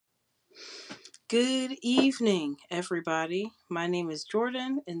Good evening, everybody. My name is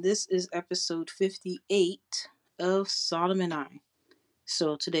Jordan, and this is episode 58 of Sodom and I.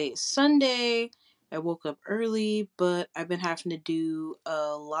 So today is Sunday. I woke up early, but I've been having to do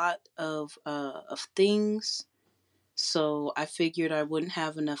a lot of things. So I figured I wouldn't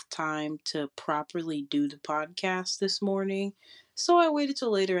have enough time to properly do the podcast this morning. So I waited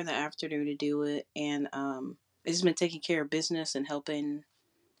till later in the afternoon to do it, and I've just been taking care of business and helping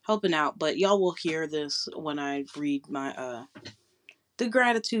out, but y'all will hear this when I read my the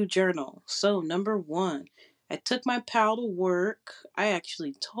gratitude journal. So number one, I took my pal to work. I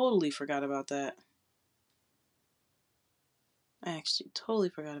actually totally forgot about that.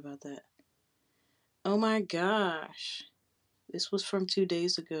 Oh my gosh. This was from 2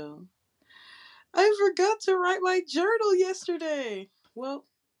 days ago. I forgot to write my journal yesterday. Well,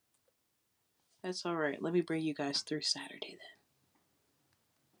 that's alright. Let me bring you guys through Saturday then.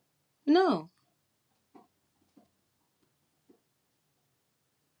 No.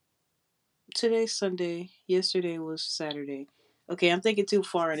 Today's Sunday. Yesterday was Saturday. Okay, I'm thinking too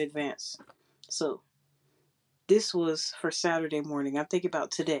far in advance. So this was for Saturday morning. I'm thinking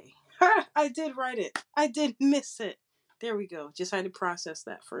about today. Ha! I did write it. I did miss it. There we go. Just had to process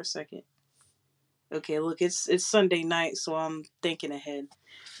that for a second. Okay, look, it's Sunday night, so I'm thinking ahead.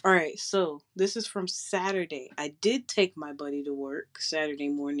 All right, so this is from Saturday. I did take my buddy to work Saturday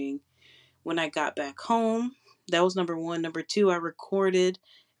morning. When I got back home, that was number one. Number two, I recorded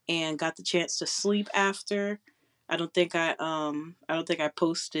and got the chance to sleep after. I don't think I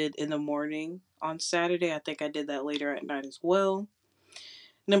posted in the morning on Saturday. I think I did that later at night as well.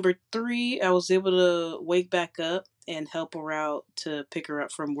 Number three, I was able to wake back up and help her out to pick her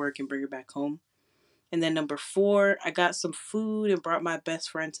up from work and bring her back home. And then number four, I got some food and brought my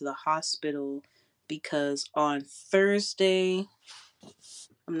best friend to the hospital because on Thursday,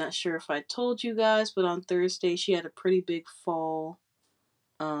 I'm not sure if I told you guys, but on Thursday she had a pretty big fall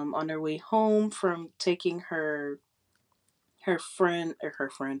on her way home from taking her friend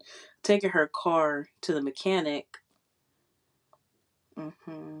taking her car to the mechanic.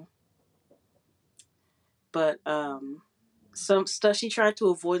 hmm But some stuff she tried to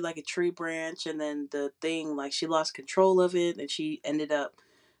avoid, like a tree branch, and then the thing, like, she lost control of it and she ended up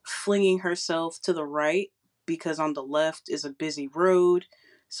flinging herself to the right because on the left is a busy road.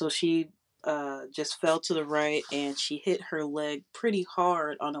 So she just fell to the right and she hit her leg pretty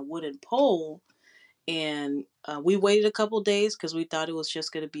hard on a wooden pole. And we waited a couple days because we thought it was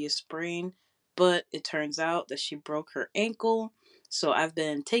just going to be a sprain, but it turns out that she broke her ankle. So I've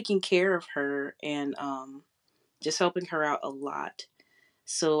been taking care of her and just helping her out a lot.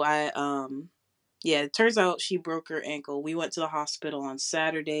 So yeah, it turns out she broke her ankle. We went to the hospital on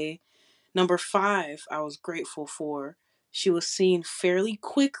Saturday. Number five, I was grateful for. She was seen fairly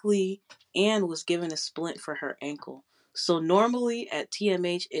quickly and was given a splint for her ankle. So normally at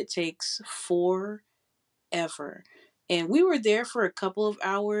TMH, it takes forever. And we were there for a couple of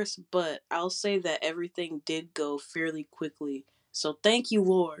hours, but I'll say that everything did go fairly quickly. So thank you,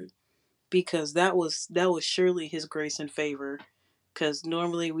 Lord, because that was surely His grace and favor. Because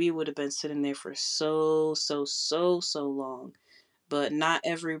normally we would have been sitting there for so long, but not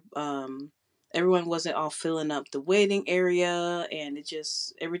everyone wasn't all filling up the waiting area, and it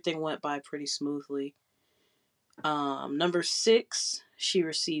just everything went by pretty smoothly. Number six, she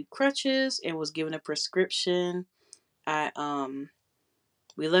received crutches and was given a prescription. I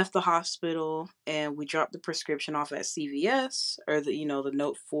We left the hospital and we dropped the prescription off at CVS, or the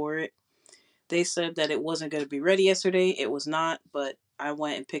note for it. They said that it wasn't going to be ready yesterday. It was not, but I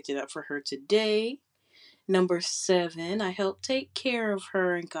went and picked it up for her today. Number seven, I helped take care of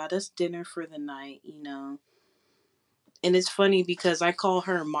her and got us dinner for the night. And it's funny because I call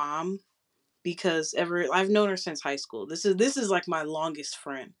her mom because I've known her since high school. This is like my longest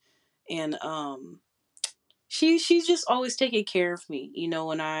friend. And she's just always taken care of me,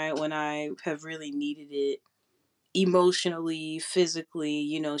 when I have really needed it emotionally,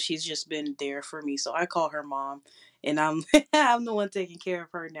 physically, she's just been there for me. So I call her mom, and I'm I'm the one taking care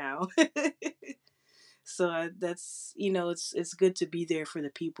of her now. So that's it's good to be there for the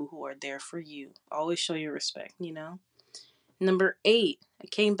people who are there for you. Always show your respect. Number eight, I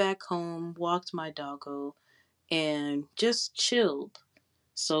came back home, walked my doggo, and just chilled.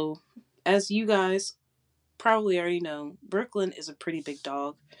 So, as you guys probably already know, Brooklyn is a pretty big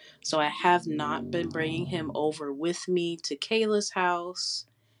dog. So I have not been bringing him over with me to Kayla's house.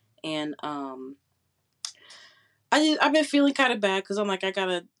 And I've been feeling kind of bad because I'm like I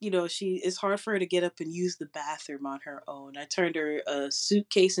gotta, it's hard for her to get up and use the bathroom on her own. I turned her a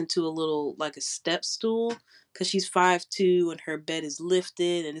suitcase into a little like a step stool because she's 5'2" and her bed is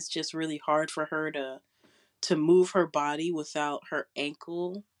lifted, and it's just really hard for her to move her body without her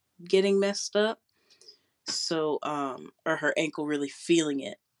ankle getting messed up. So or her ankle really feeling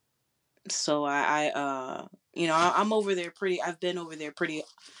it. So I'm over there pretty. I've been over there pretty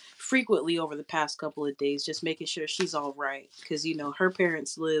frequently over the past couple of days, just making sure she's all right. Because her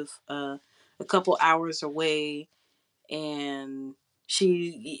parents live a couple hours away, and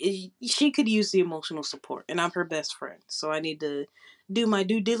she could use the emotional support, and I'm her best friend, so I need to do my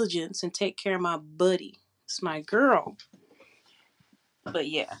due diligence and take care of my buddy. It's my girl. But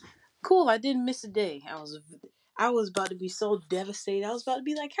yeah, cool. I didn't miss a day. I was about to be so devastated. I was about to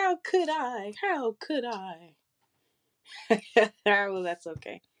be like, how could I? How could I? Well, that's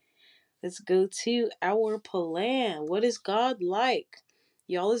okay. Let's go to our plan. What is God like?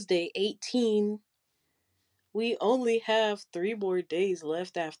 Y'all, it's day 18. We only have 3 more days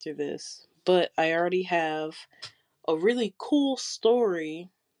left after this. But I already have a really cool story,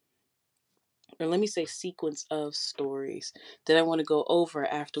 or let me say sequence of stories, that I want to go over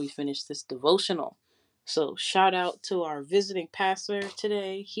after we finish this devotional. So, shout out to our visiting pastor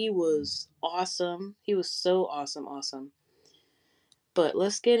today. He was awesome. He was so awesome, awesome. But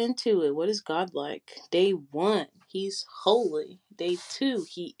let's get into it. What is God like? Day 1, He's holy. Day 2,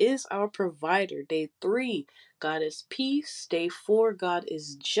 He is our provider. Day 3, God is peace. Day 4, God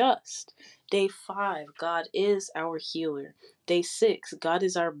is just. Day 5, God is our healer. Day 6, God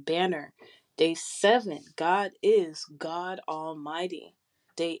is our banner. Day 7, God is God Almighty.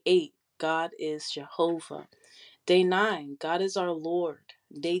 Day 8, God is Jehovah. Day 9, God is our Lord.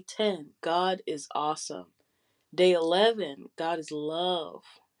 Day 10, God is awesome. Day 11, God is love.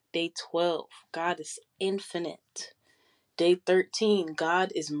 Day 12, God is infinite. Day 13,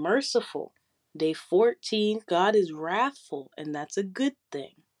 God is merciful. Day 14, God is wrathful, and that's a good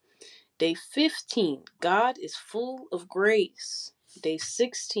thing. Day 15, God is full of grace. Day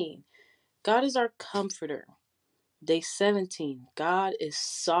 16, God is our comforter. Day 17, God is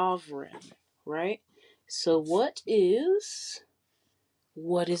sovereign, right? So what is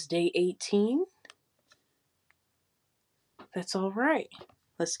day 18? That's all right.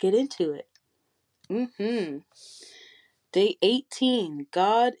 Let's get into it. Day 18,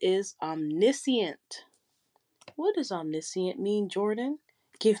 God is omniscient. What does omniscient mean, Jordan?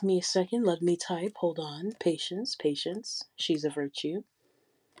 Give me a second. Let me type. Hold on. Patience, patience. She's a virtue.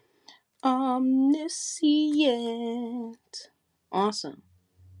 Omniscient. Awesome.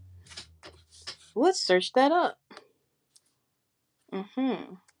 Let's search that up.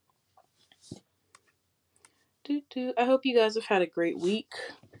 I hope you guys have had a great week.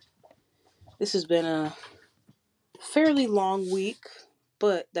 This has been a fairly long week,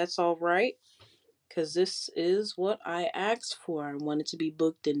 but that's all right, because this is what I asked for. I wanted to be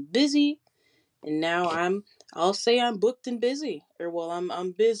booked and busy, and now I'll say I'm booked and busy, or well,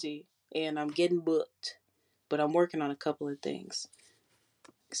 I'm busy and I'm getting booked, but I'm working on a couple of things.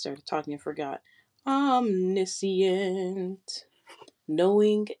 I started talking and forgot. Omniscient,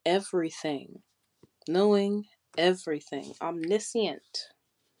 knowing everything, omniscient.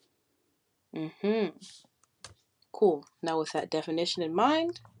 Cool. Now with that definition in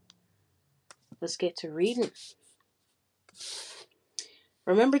mind, let's get to reading.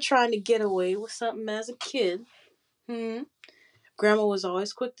 Remember trying to get away with something as a kid? Grandma was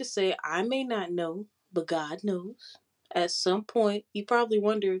always quick to say, I may not know, but God knows. At some point, you probably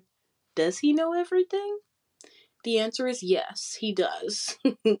wondered, does He know everything? The answer is yes, He does.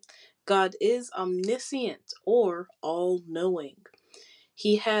 God is omniscient, or all-knowing.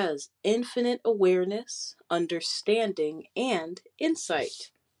 He has infinite awareness, understanding, and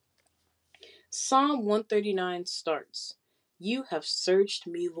insight. Psalm 139 starts, You have searched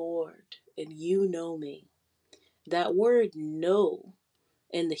me, Lord, and you know me. That word know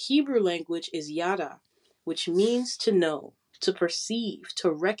in the Hebrew language is yada, which means to know, to perceive,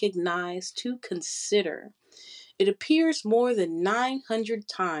 to recognize, to consider. It appears more than 900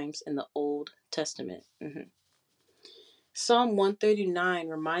 times in the Old Testament. Psalm 139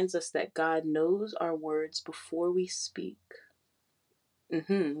 reminds us that God knows our words before we speak.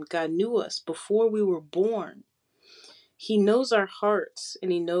 God knew us before we were born. He knows our hearts,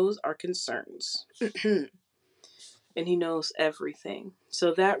 and He knows our concerns. And He knows everything.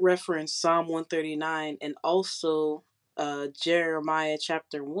 So that referenced Psalm 139 and also Jeremiah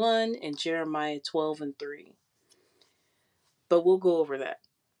chapter 1 and Jeremiah 12 and 3. But we'll go over that.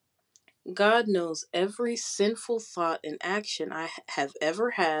 God knows every sinful thought and action I have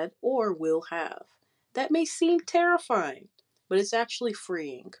ever had or will have. That may seem terrifying, but it's actually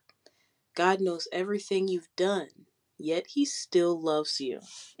freeing. God knows everything you've done, yet He still loves you.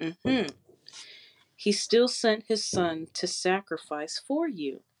 He still sent His Son to sacrifice for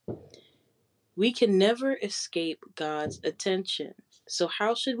you. We can never escape God's attention. So,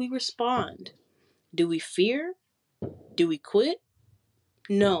 how should we respond? Do we fear? Do we quit?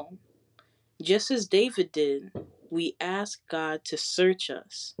 No. Just as David did, we ask God to search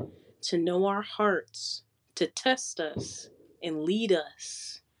us, to know our hearts, to test us, and lead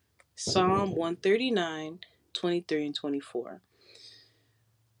us. Psalm 139, 23 and 24.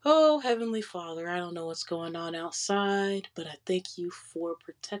 Oh, Heavenly Father, I don't know what's going on outside, but I thank you for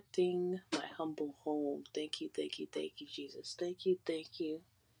protecting my humble home. Thank you, thank you, thank you, Jesus. Thank you, thank you.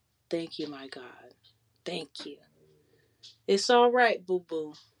 Thank you, my God. Thank you. It's all right, boo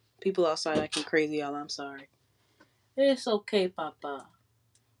boo. People outside acting crazy, y'all. I'm sorry. It's okay, Papa.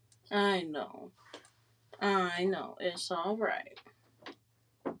 I know. I know. It's all right.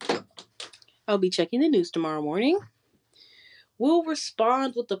 I'll be checking the news tomorrow morning. We'll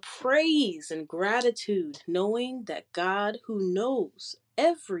respond with the praise and gratitude, knowing that God, who knows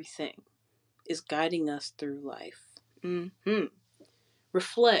everything, is guiding us through life.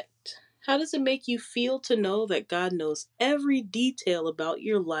 Reflect. How does it make you feel to know that God knows every detail about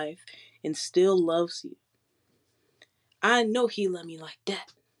your life and still loves you? I know He loved me like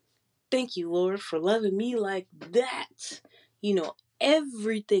that. Thank you, Lord, for loving me like that. You know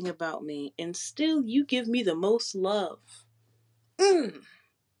everything about me, and still you give me the most love.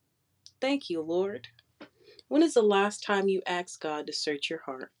 Thank you, Lord. When is the last time you asked God to search your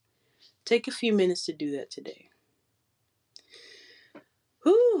heart? Take a few minutes to do that today.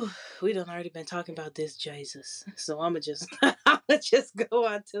 Whew, we done already been talking about this, Jesus. So I'ma just go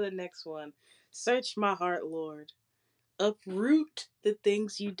on to the next one. Search my heart, Lord. Uproot the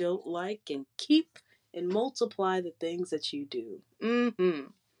things you don't like and keep and multiply the things that you do.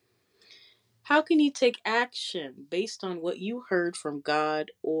 How can you take action based on what you heard from God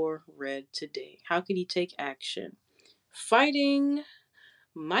or read today? How can you take action? Fighting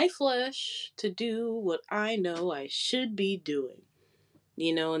my flesh to do what I know I should be doing.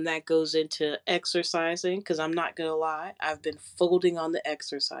 And that goes into exercising, because I'm not gonna lie, I've been folding on the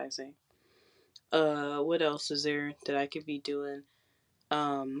exercising. What else is there that I could be doing?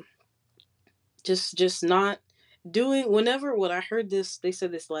 Um, just not doing whenever what I heard this they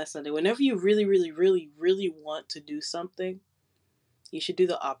said this last Sunday. Whenever you really, really, really, really want to do something, you should do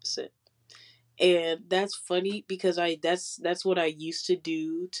the opposite. And that's funny because that's what I used to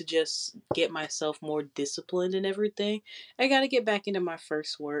do to just get myself more disciplined and everything. I got to get back into my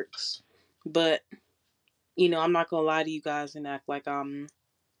first works. But I'm not going to lie to you guys and act like I'm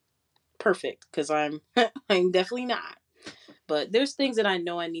perfect, cuz I'm I'm definitely not. But there's things that I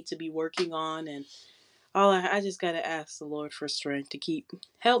know I need to be working on, and I just got to ask the Lord for strength to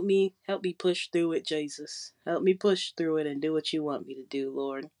help me push through it, Jesus. Help me push through it and do what you want me to do,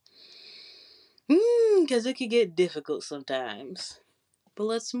 Lord. Because it could get difficult sometimes. But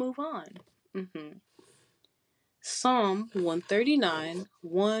let's move on. Psalm 139,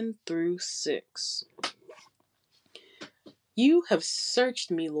 1 through 6. You have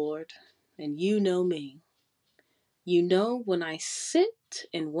searched me, Lord, and you know me. You know when I sit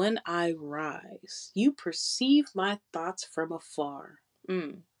and when I rise. You perceive my thoughts from afar.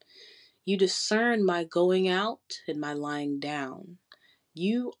 You discern my going out and my lying down.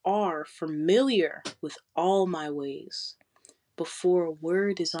 You are familiar with all my ways. Before a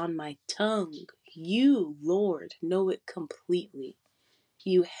word is on my tongue, you, Lord, know it completely.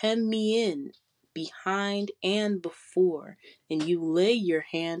 You hem me in, behind and before, and you lay your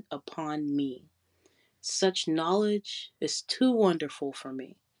hand upon me. Such knowledge is too wonderful for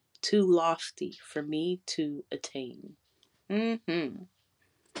me, too lofty for me to attain.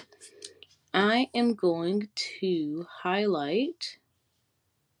 I am going to highlight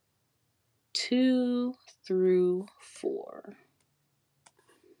 2 through 4.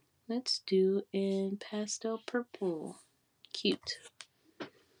 Let's do in pastel purple. Cute.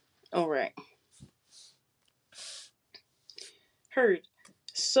 All right. Heard.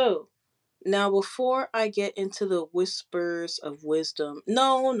 So, now before I get into the whispers of wisdom,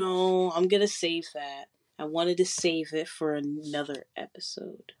 no, I'm going to save that. I wanted to save it for another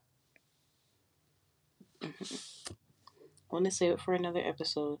episode. I want to save it for another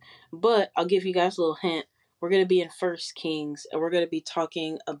episode. But I'll give you guys a little hint. We're going to be in First Kings, and we're going to be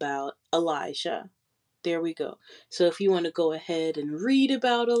talking about Elijah. There we go. So if you want to go ahead and read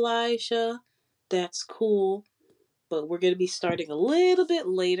about Elijah, that's cool. But we're going to be starting a little bit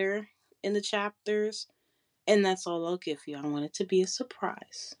later in the chapters. And that's all I'll give you. I want it to be a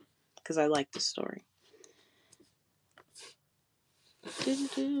surprise because I like the story.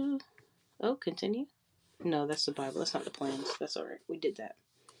 Doo-doo-doo. Oh, continue. No, that's the Bible. That's not the plans. That's all right. We did that.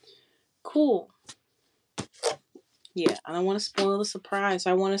 Cool. Yeah, I don't want to spoil the surprise.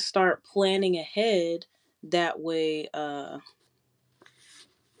 I want to start planning ahead. That way,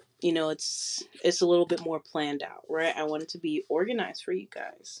 it's a little bit more planned out, right? I want it to be organized for you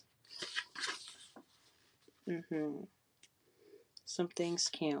guys. Some things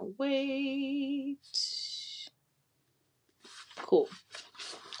can't wait. Cool.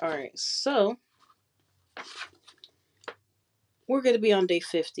 All right, so we're going to be on day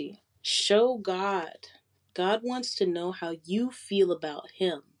 50. Show God. God wants to know how you feel about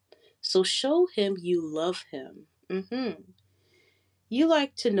Him. So show Him you love Him. You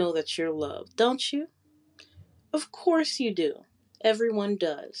like to know that you're loved, don't you? Of course you do. Everyone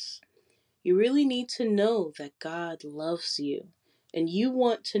does. You really need to know that God loves you. And you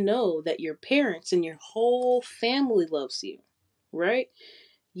want to know that your parents and your whole family loves you, right?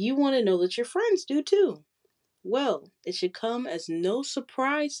 You want to know that your friends do too. Well, it should come as no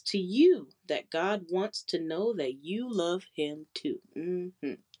surprise to you that God wants to know that you love Him too.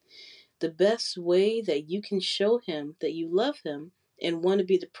 The best way that you can show Him that you love Him and want to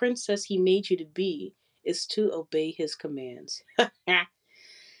be the princess He made you to be is to obey His commands.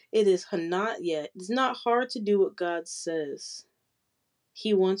 It's not hard to do what God says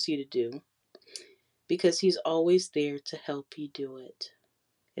He wants you to do because He's always there to help you do it.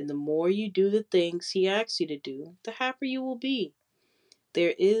 And the more you do the things He asks you to do, the happier you will be.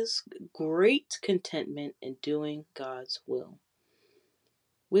 There is great contentment in doing God's will.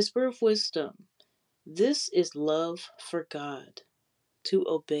 Whisper of wisdom. This is love for God, to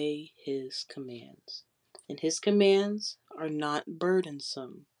obey His commands. And His commands are not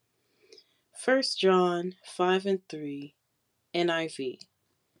burdensome. 1 John 5 and 3, NIV.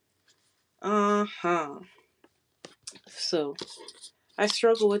 So, I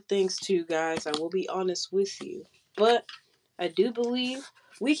struggle with things too, guys. I will be honest with you. But I do believe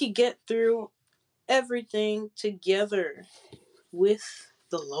we can get through everything together with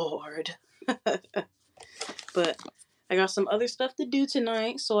the Lord. But I got some other stuff to do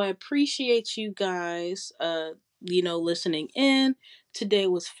tonight, so I appreciate you guys listening in. Today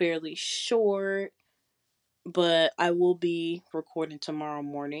was fairly short, but I will be recording tomorrow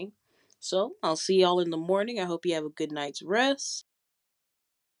morning. So I'll see y'all in the morning. I hope you have a good night's rest.